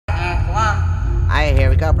Okay, here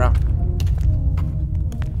we go, bro.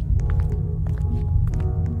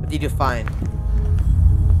 What did you find?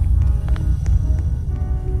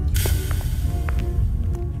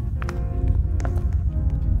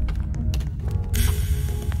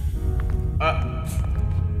 I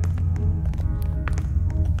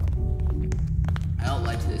don't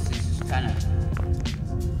like this. This is kind of.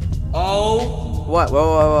 Oh. What?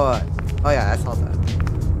 What? Oh yeah, I saw that.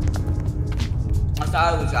 I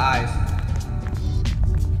thought it was eyes.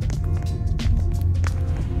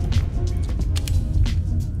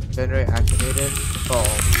 Generate activated. Oh.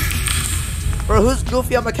 Bro, who's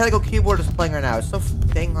goofy on mechanical keyboard is playing right now? It's so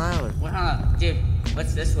dang loud. What, dude,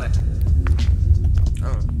 what's this one?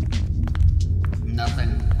 Oh.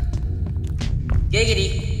 Nothing.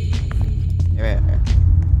 Giggity. Wait.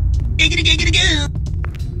 Giggity.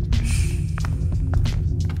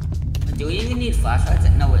 Do we even need flashlights?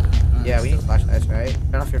 No, wait. Yeah, we need flashlights, right?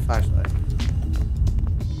 Turn off your flashlight.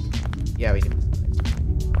 Yeah, we do.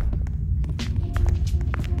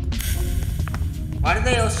 Why did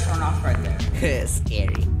they all turn off right there? It's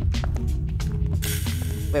scary.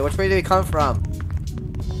 Wait, which way did we come from?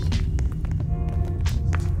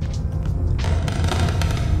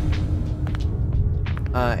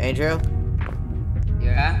 Andrew?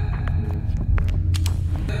 Yeah?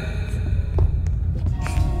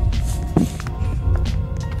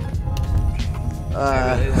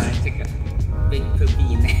 I really want to take a big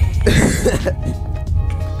poopy in there.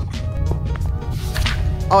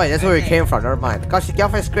 Oh wait, that's where we came from, never mind. Gosh, get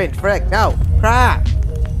off my screen, frick, no! Crap!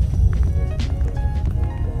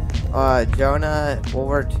 Jonah, World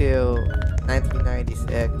War II,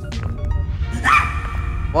 1996.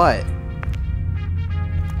 What?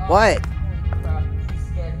 What? He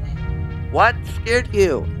scared me. What scared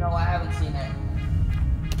you? No, I haven't seen it.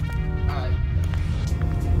 Alright.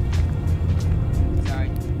 Sorry.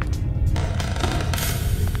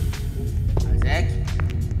 Zach?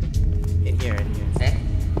 In here. Zach?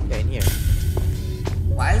 Yeah, in here.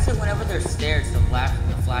 Why is it whenever there's stairs, the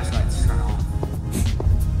flashlights turn off?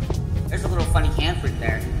 There's a little funny handprint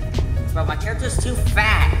there. Bro, my character's too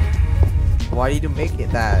fat. Why did you make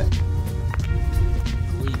it that?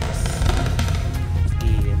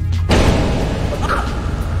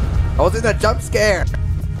 I wasn't a jump scare!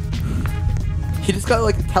 He just got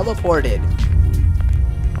like teleported.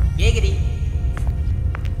 Giggity.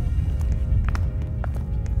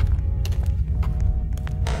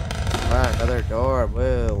 Wow, another door.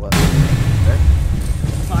 Whoa. What? Oh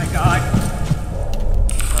my god.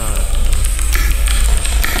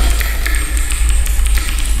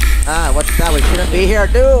 What's that? We shouldn't be here,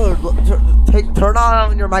 dude! Turn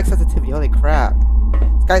on your mic sensitivity. Holy crap.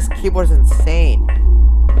 This guy's keyboard's insane.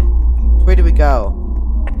 Which way do we go?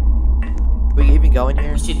 We even go in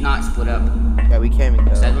here? We should not split up. Yeah, we can't even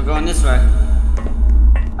go. Said we're going this way.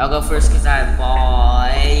 I'll go first because I have boy.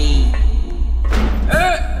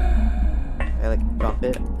 I like jump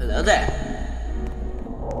it. Hello there.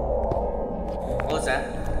 What was that?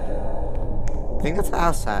 I think that's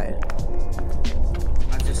outside.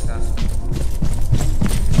 Not just us.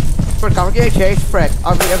 Frick, I'm getting chased, frick.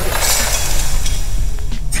 Oh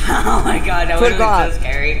my god, that would have been so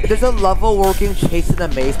scary. There's a level working chasing the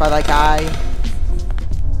maze by that guy.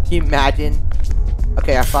 Can you imagine?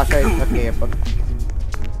 Okay, I flashlight. Okay, are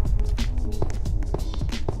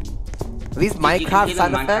these Minecraft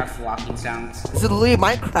sound effects? Walking sounds. This is literally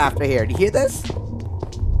Minecraft right here. Do you hear this?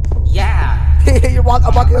 Yeah. I'm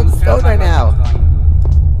walking on the stone right now.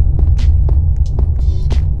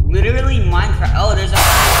 Literally Minecraft. Oh, there's a.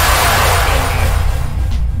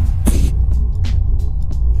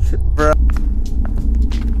 Bro.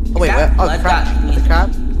 Oh wait, what? Oh crap. The crap?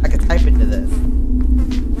 I can type into this.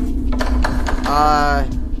 What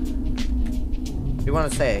do you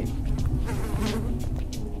want to say?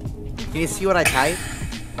 Can you see what I type?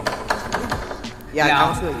 Yeah, I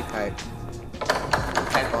can see what you type.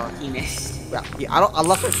 Type of penis. Yeah, I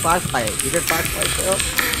lost my flashlight. You hear flashlight still?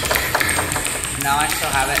 No, I still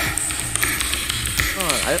have it.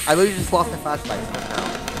 Oh, I literally just lost my flashlight somehow.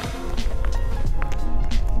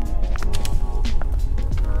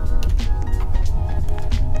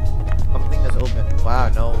 Something is open. Wow,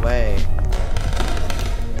 no way.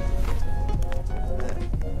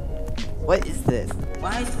 What is this?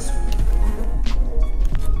 Why is this?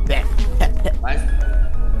 Why is...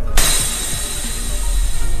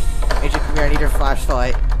 Major, come here, I need your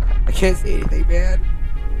flashlight. I can't see anything, man.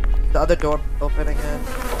 The other door open again.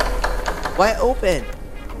 Why open?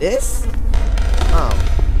 This? Oh.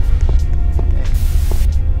 Okay.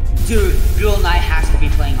 Dude, Bill Nye has to be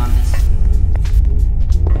playing on this.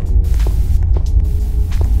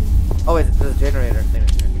 Oh, wait, there's a generator thing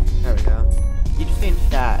right there. There we go. You just need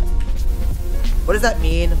What does that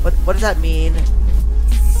mean? What does that mean?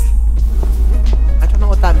 I don't know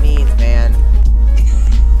what that means, man.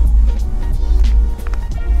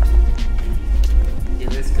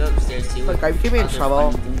 Dude, let's go upstairs, see what Look, are you keeping me in other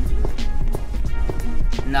trouble? fun things-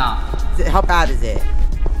 No. How bad is it?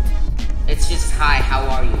 It's just, hi, how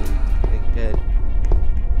are you? Okay, good.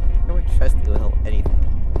 I don't trust you with anything.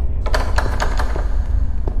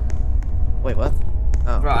 Wait, what?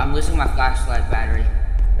 Oh. Bro, I'm losing my flashlight battery.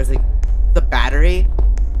 There's like the battery?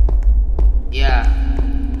 Yeah.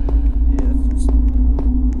 Yeah, that's just...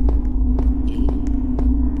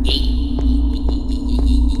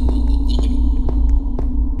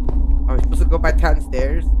 Are we supposed to go back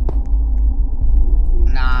downstairs?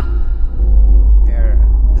 Nah. Here,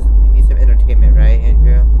 we need some entertainment, right,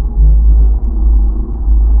 Andrew?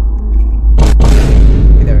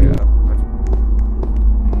 Okay, there we go.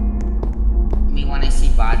 Me wanna see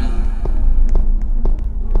body.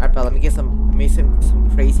 Alright, bro, let me get some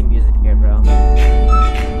crazy music here, bro.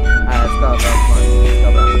 Alright, let's go, bro. Come on. Let's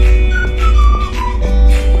go, bro.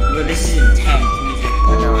 Bro, this is intense music. I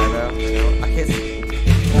know, bro. I know. I can't see.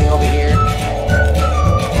 Over here.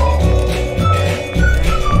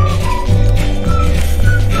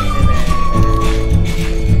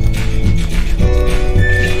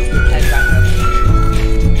 Head back up here.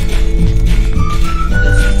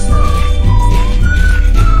 This is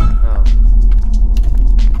Oh.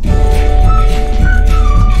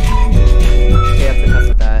 Okay, that's enough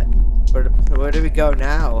of that. Where do we go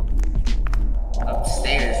now?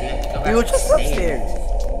 upstairs. We have to go back We were just upstairs.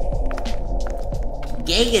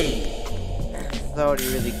 Giggity. It's already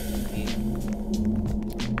really creepy.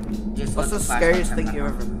 Just What's the let flashlight scariest turn thing back you've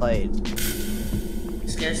on. ever played?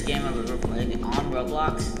 Scariest game I've ever played on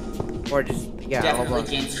Roblox? Or just, yeah, Definitely Roblox.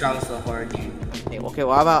 James Charles, the horror game. Okay,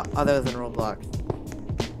 what about other than Roblox?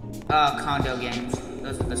 Condo games.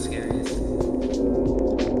 Those are the scariest.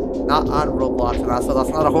 Not on Roblox, and also that's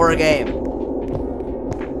not a horror game.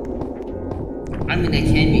 I mean, they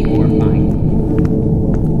can be horrifying.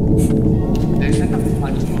 There's like a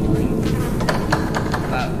funny story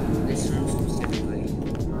about this room specifically.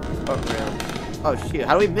 Oh, real. Oh, shoot.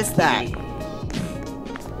 How do we miss that?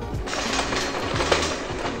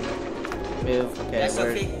 Move. Okay, Yes,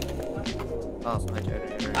 where... Sophie? Oh, it's my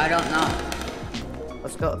generator. I don't know.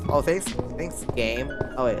 Let's go. Oh, thanks, game.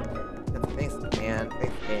 Oh, wait. Thanks, man.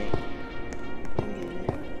 Thanks, game.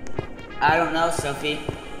 I don't know, Sophie.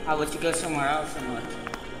 How about you go somewhere else and look?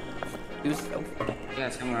 Do so. Yeah,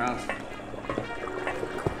 somewhere else.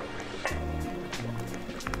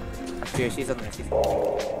 Here, she's on there. She's...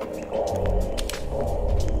 What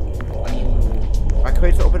do you Why can't we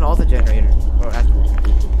just open all the generators? Or actually...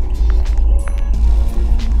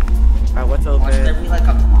 Alright, what's open? Watch there be like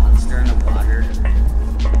a monster in the water.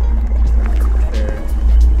 There.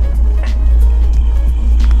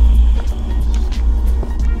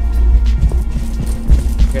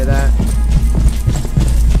 Hear that?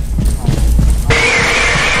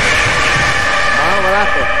 Oh, what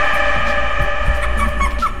happened?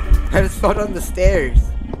 I just fell down the stairs.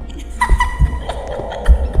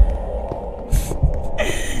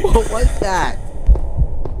 What was that?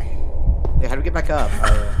 Wait, how do we get back up?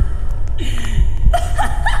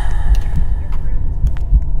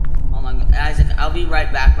 Hold on, Isaac, I'll be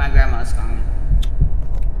right back. My grandma's coming.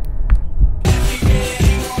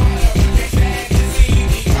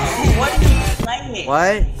 What are you playing?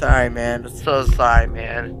 What? Sorry, man. I'm so sorry,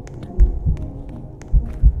 man.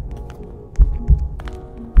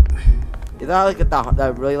 Is that like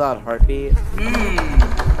that really loud heartbeat?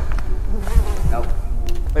 Nope.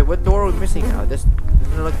 Wait, what door are we missing now? Isn't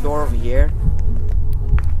there like a door over here?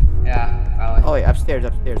 Yeah, probably. Oh wait, upstairs.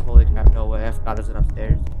 Holy crap, no way. I forgot it was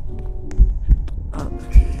upstairs. Up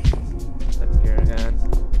here again.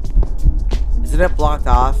 Isn't it blocked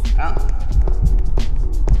off? Oh.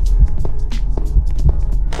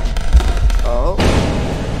 Oh.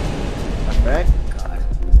 That's right. God.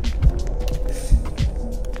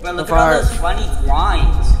 Bro, look So at all far- those funny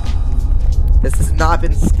drawings. This has not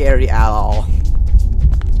been scary at all.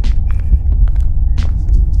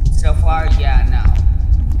 So far, yeah, no.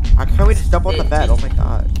 How can we just jump on the bed? Oh my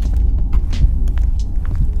god.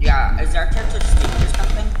 Yeah, is our character stupid or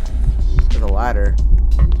something? There's a ladder.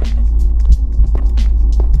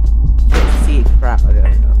 Can't see. Crap. Okay,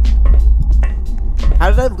 there we go.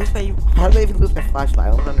 How did I even lose my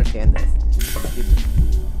flashlight? I don't understand this.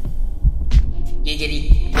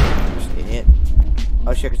 Giggity. Idiot.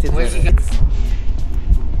 Oh shit, I can see the Where's he lights.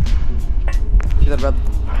 See the red...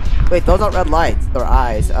 Wait, those aren't red lights. They're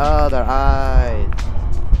eyes. Oh, they're eyes.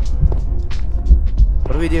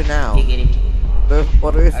 What do we do now? Giggity.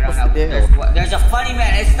 What are we I don't supposed know. to do? There's a funny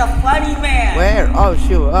man. It's the funny man. Where? Oh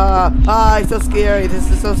shoot! It's so scary. This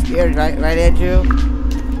is so scary, right, Andrew?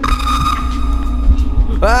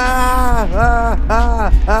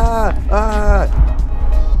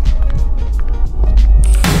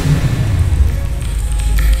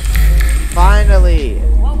 Finally!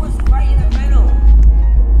 What was right in the middle?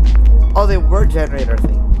 Oh, they were generator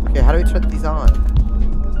things. Okay, how do we turn these on?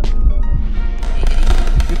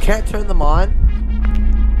 You can't turn them on?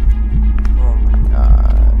 Oh my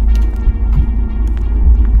god.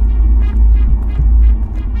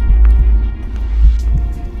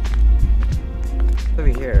 What's over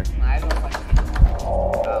here? I don't like it.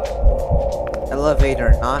 Oh.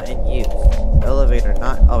 Elevator not in use. Elevator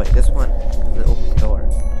not. Oh wait, this one is an open door.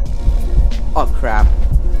 Oh crap.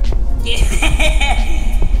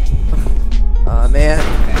 Man.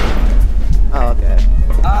 Oh, okay.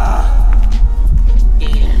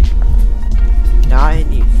 Not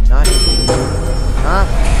in use. Not in use. Huh?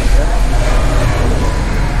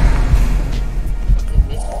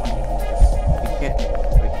 We can't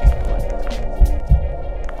go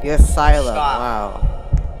in. The asylum. Stop. Wow.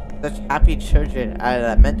 Such happy children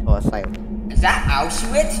at a mental asylum. Is that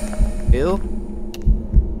Auschwitz? Who?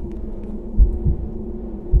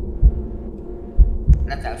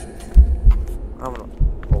 That's Auschwitz. I don't know.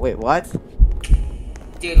 Oh, wait, what?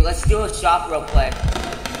 Dude, let's do a shop roleplay.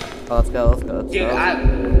 Oh, let's go. Dude,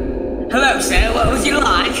 hello, sir. What would you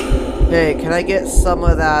like? Hey, can I get some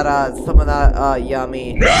of that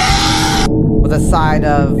yummy with a side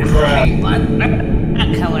of? Hey, what? I'm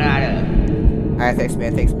coming out of. Alright, thanks,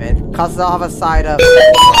 man. Cause I'll have a side of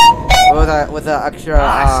with a extra Dude,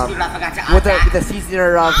 I forgot to with the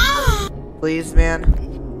seasoner of, please, man.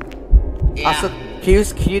 Yeah. Also,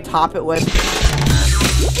 can you top it with?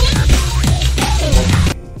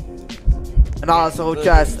 And also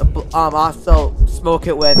just also smoke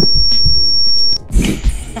it with.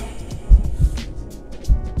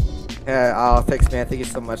 Yeah, oh thanks man, thank you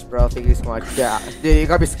so much bro, thank you so much. Yeah, dude, you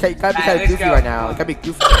gotta be kind of goofy right now, you gotta be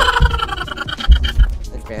goofy man.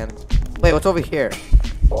 Thanks man. Wait, what's over here?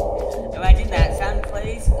 Imagine that sound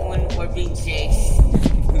plays when we're being chased.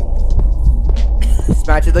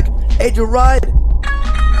 Smash it like, Angel run!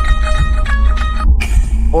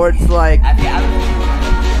 Or it's like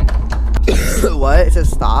what? It says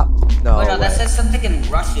stop? No. Oh no, that says something in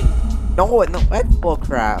Russian. No, what? Bull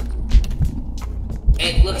crap.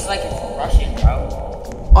 It looks like it's Russian, bro.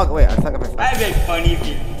 Oh wait, I thought I my That'd be funny if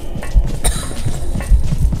you.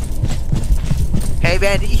 Hey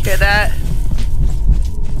man, did you hear that?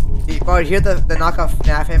 Bro, you hear the knockoff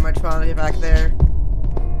FNAF animatronic back there?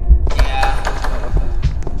 Yeah.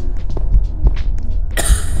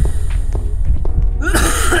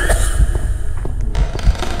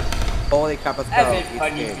 Holy crap, let's go. That'd be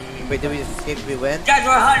funny. Wait, did we just escape? Did we win? Guys,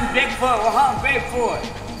 we're hunting Bigfoot. We're hunting Bigfoot.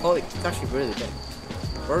 Holy, it's actually really good.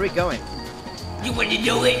 Where are we going? You want to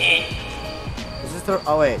do it? Is this the?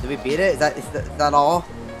 Oh wait, did we beat it? Is that all?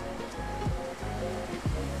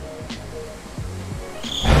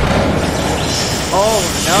 Oh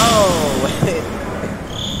no!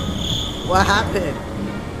 What happened?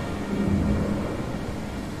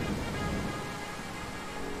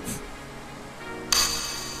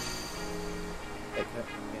 I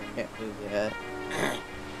can't move yet.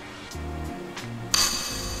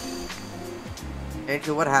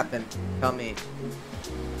 Angel, what happened? Tell me.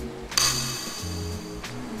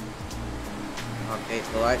 Okay,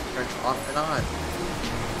 the light turns off and on.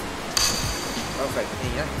 Perfect.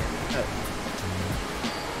 Yeah.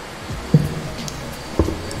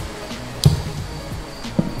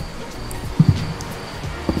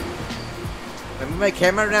 Can I move my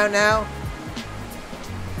camera around now?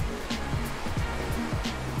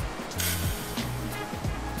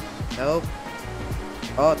 Nope.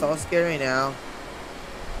 Oh, it's all scary now.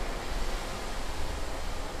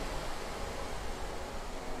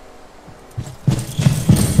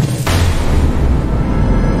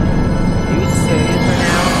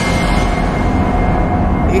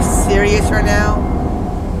 Are you serious right now?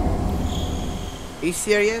 Are you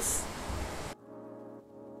serious?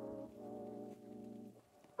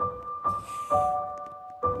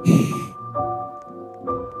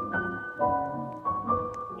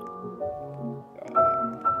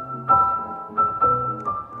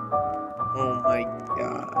 Oh my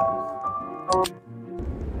god.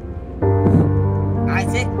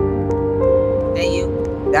 Isaac? That you?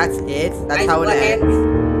 That's it? That's Isaac, how it what ends?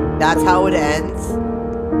 That's how it ends?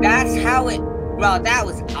 That's how it. Bro, that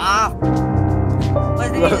was awful.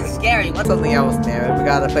 Wasn't even scary. What? Something else, man. We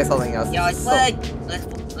gotta play something else. Yo, let's play let's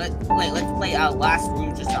play Last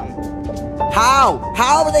Rooms or something. How?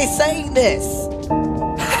 How are they saying this?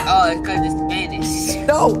 it's because it's Spanish.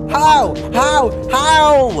 No! How? How?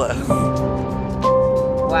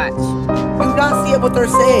 Watch. Do you not see what they're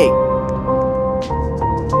saying?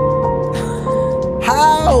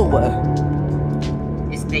 How?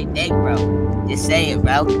 Just say negro. Just say it,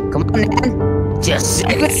 bro. Come on, man. Just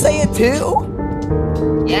say You can it. say it too?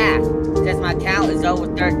 Yeah, because my count is over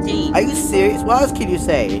 13. Are you serious? What else can you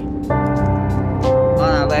say? Hold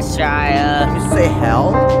on, let's try, Can you say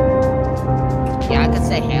hell? yeah, I could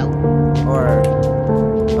say hell. Or...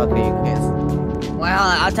 Okay, you can't. Well,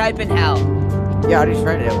 hold on, I'll type in hell. Yeah, I already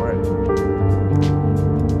tried it, it worked.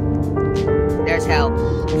 There's hell.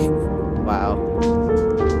 Wow.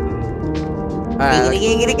 Alright,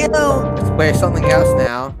 Giggity, go. let's play something else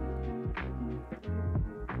now.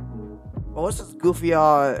 Oh, what's this goofy,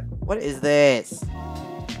 what is this?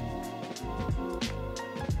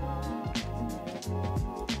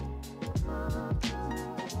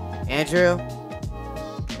 Andrew?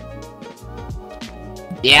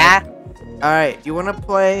 Yeah? Alright, you wanna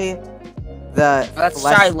play the Let's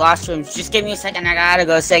flesh- try Lost Rooms. Just give me a second, I gotta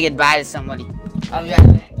go say goodbye to somebody. I'll be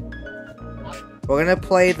right back. We're gonna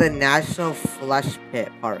play the National Flesh Pit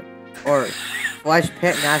Park. Or Flesh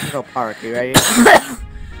Pit National Park. You ready?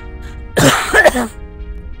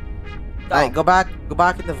 Alright, go back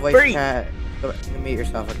in the voice Free. chat. Go back and mute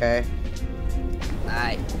yourself, okay?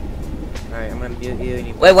 Alright. Alright, I'm gonna mute you and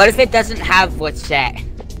you Wait, what if it doesn't have voice chat?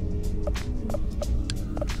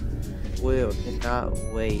 will cannot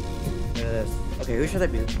wait for this. Okay, who should I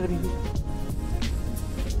be? Who should I be?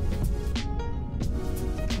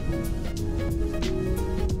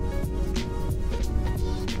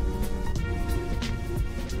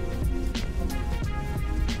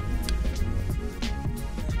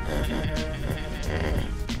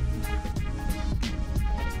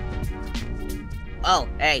 Oh,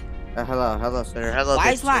 hey. Hello, sir. Hello. Why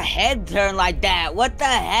good is my sir. head turned like that? What the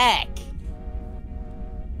heck?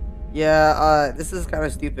 Yeah, this is kind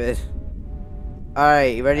of stupid.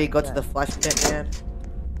 Alright, you ready to go to the Flesh Pit, man?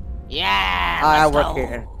 Yeah, I let's work go.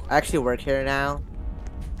 here. I actually work here now.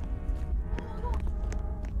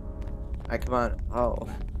 Alright, come on. Oh.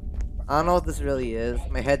 I don't know what this really is.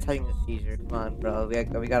 My head's having a seizure. Come on, bro.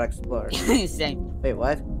 We gotta explore. Same. Wait,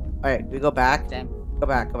 what? Alright, we go back? Same. Go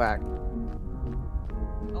back. Oh,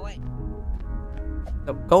 wait.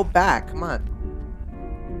 No, go back. Come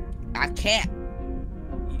on. I can't.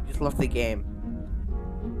 You just left the game.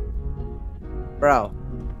 Bro.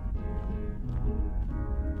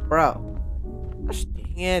 Gosh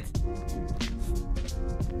dang it.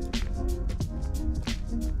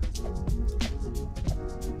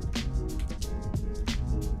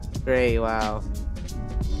 Great, wow.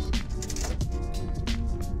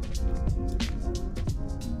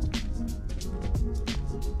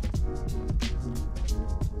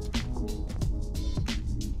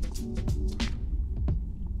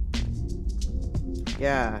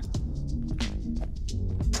 Yeah.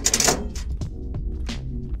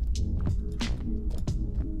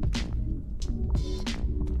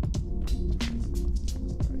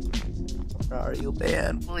 Where are you,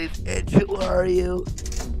 man? Please, Andrew, where are you?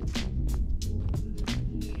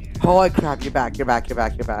 Holy crap, you're back.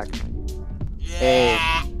 Hey.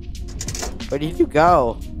 Yeah. Where did you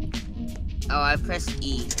go? Oh, I pressed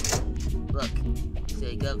E. Look. So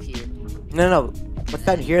you go up here. No. What's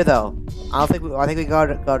down here, though? I think we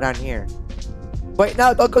go down here. Wait,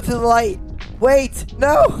 no, don't go to the light. Wait,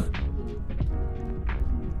 no.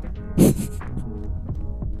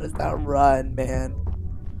 Let's not run, man.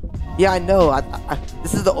 Yeah, I know.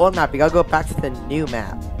 This is the old map. You gotta go back to the new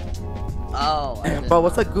map. Oh. But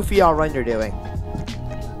what's the goofy y'all run you're doing?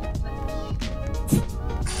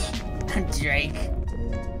 Drake.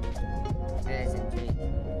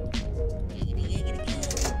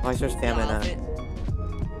 Why is your stamina?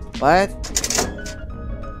 What?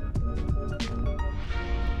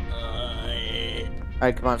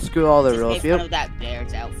 Alright, come on, screw all the rules. Just make fun of that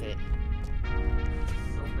bear's outfit.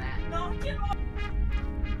 So bad. No, get off.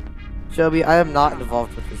 Shelby, I am not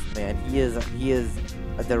involved with this man. He is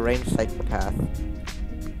a deranged psychopath.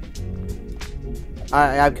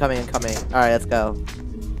 Alright, I'm coming. Alright, let's go.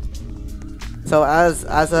 So as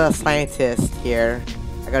a scientist here,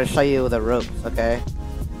 I gotta show you the ropes, okay?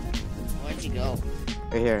 Where'd you go?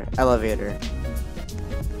 Right here, elevator.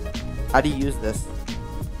 How do you use this?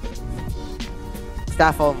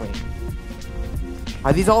 Staff only.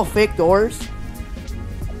 Are these all fake doors?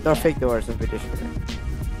 They're fake doors, I'm pretty sure.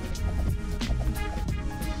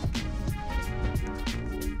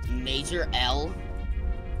 Major L?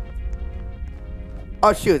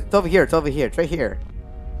 Oh shoot, it's over here, it's right here.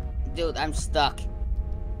 Dude, I'm stuck.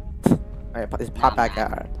 Alright, just pop back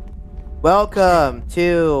out. Welcome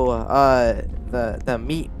to the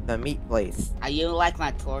meat place. Are you like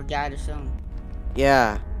my tour guide or something?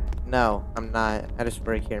 Yeah. No, I'm not. I just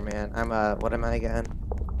work here, man. I'm what am I again?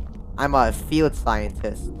 I'm a field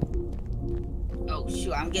scientist. Oh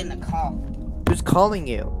shoot, I'm getting a call. Who's calling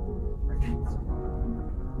you?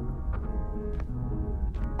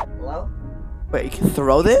 Hello? Wait, you can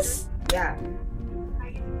throw this? Yeah.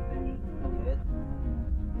 Good.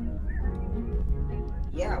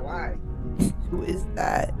 Yeah, why? Who is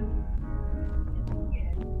that?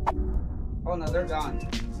 Oh no, they're gone.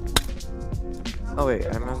 Oh wait,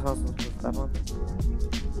 am I supposed to step on?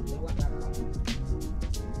 They went back home.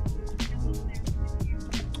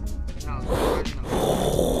 No, they're in the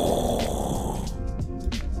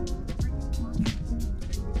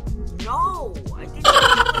No! I didn't do a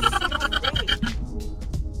single thing.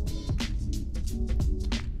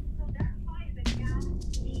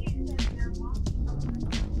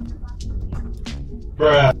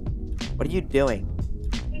 Bruh. What are you doing?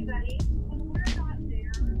 Hey, buddy, when we're not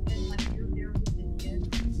there and like you're there with the kids,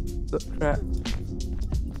 Oh, crap. I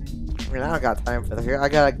mean, I don't got time for this. I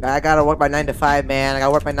gotta work my 9 to 5, man. I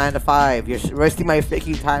gotta work my 9 to 5. You're wasting my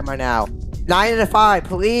freaking time right now. 9 to 5,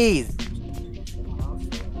 please.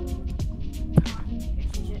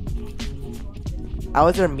 How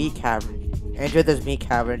is there meat cavern? Enter this meat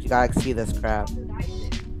cavern. You gotta see this crap.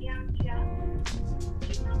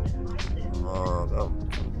 Oh, go.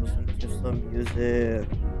 Listen to some music.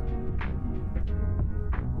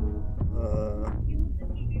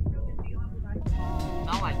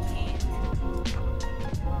 No, I can't.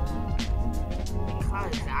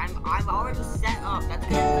 Because I'm already set up. That's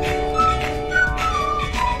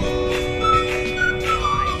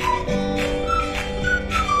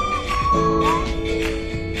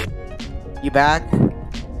You back? Oh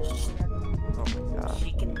my god.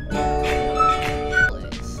 She can.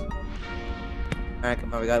 Alright,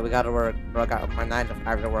 come on, we gotta work. Bro, I got my 9 to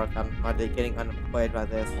 5 to work. I'm already getting unemployed by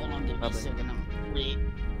this. Hold on, give me a Probably. second. I'm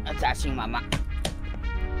reattaching my mouse.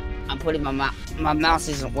 I'm putting my mouse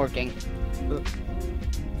isn't working.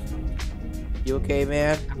 You okay,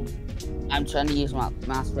 man? I'm trying to use my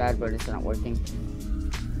mouse pad, but it's not working.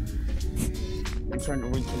 I'm trying to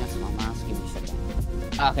reconnect my mouse. Give me a second.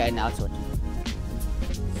 Okay, now it's working.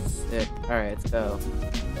 Sick. Alright, let's go.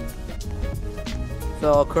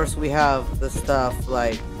 So, of course, we have the stuff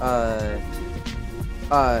like,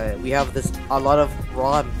 we have a lot of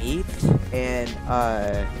raw meat, and,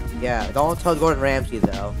 yeah. Don't tell Gordon Ramsay,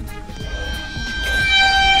 though.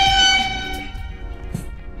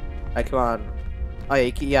 Alright, come on. Oh,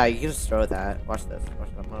 yeah, you can just throw that. Watch this. Watch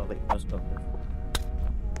this. I'm gonna like, no scope this.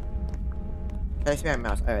 Can I see my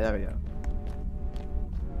mouse? Alright, there we go.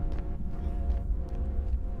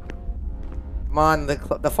 Come on,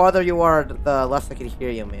 the farther you are, the less I can hear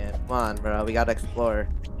you, man. Come on, bro. We gotta explore.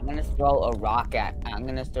 I'm gonna throw a rock at. I'm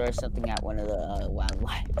gonna throw something at one of the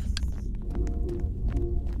wildlife.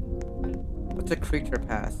 What's a creature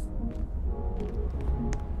pass?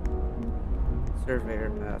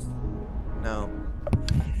 Surveyor pass. No.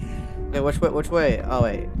 Okay, which way? Which way? Oh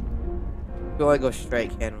wait. We can only go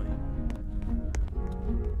straight, can we?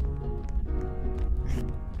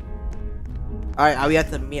 Alright, are we at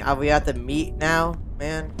the meat? Are we at the meat now,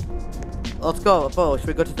 man? Let's go. Bo, should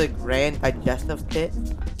we go to the Grand Digestive Pit?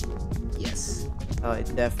 Yes. Oh,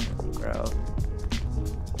 definitely, bro.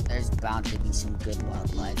 There's bound to be some good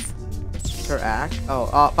wildlife. Interact.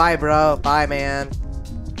 Oh, bye, bro. Bye, man.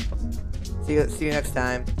 See you next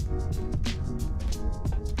time.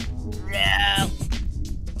 No.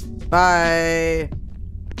 Bye.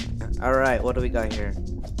 All right, what do we got here?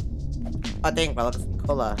 Oh, dang, bro, look at some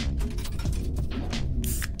cola.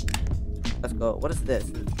 Let's go. What is this?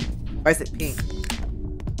 Why is it pink?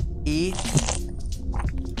 Eat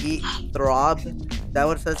throb. Is that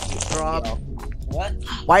what it says? Eat throb. Yo. What?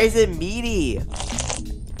 Why is it meaty?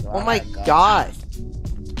 Oh my gosh.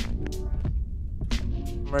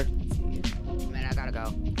 Emergency. Man, I gotta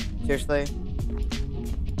go. Seriously?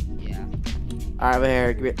 Yeah. Alright, but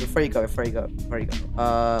here, before you go. Where is it?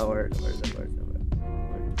 Alright.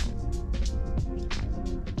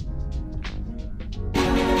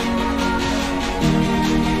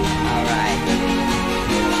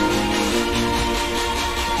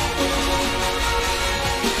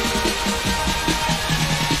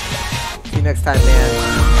 See you next time,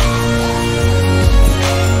 man.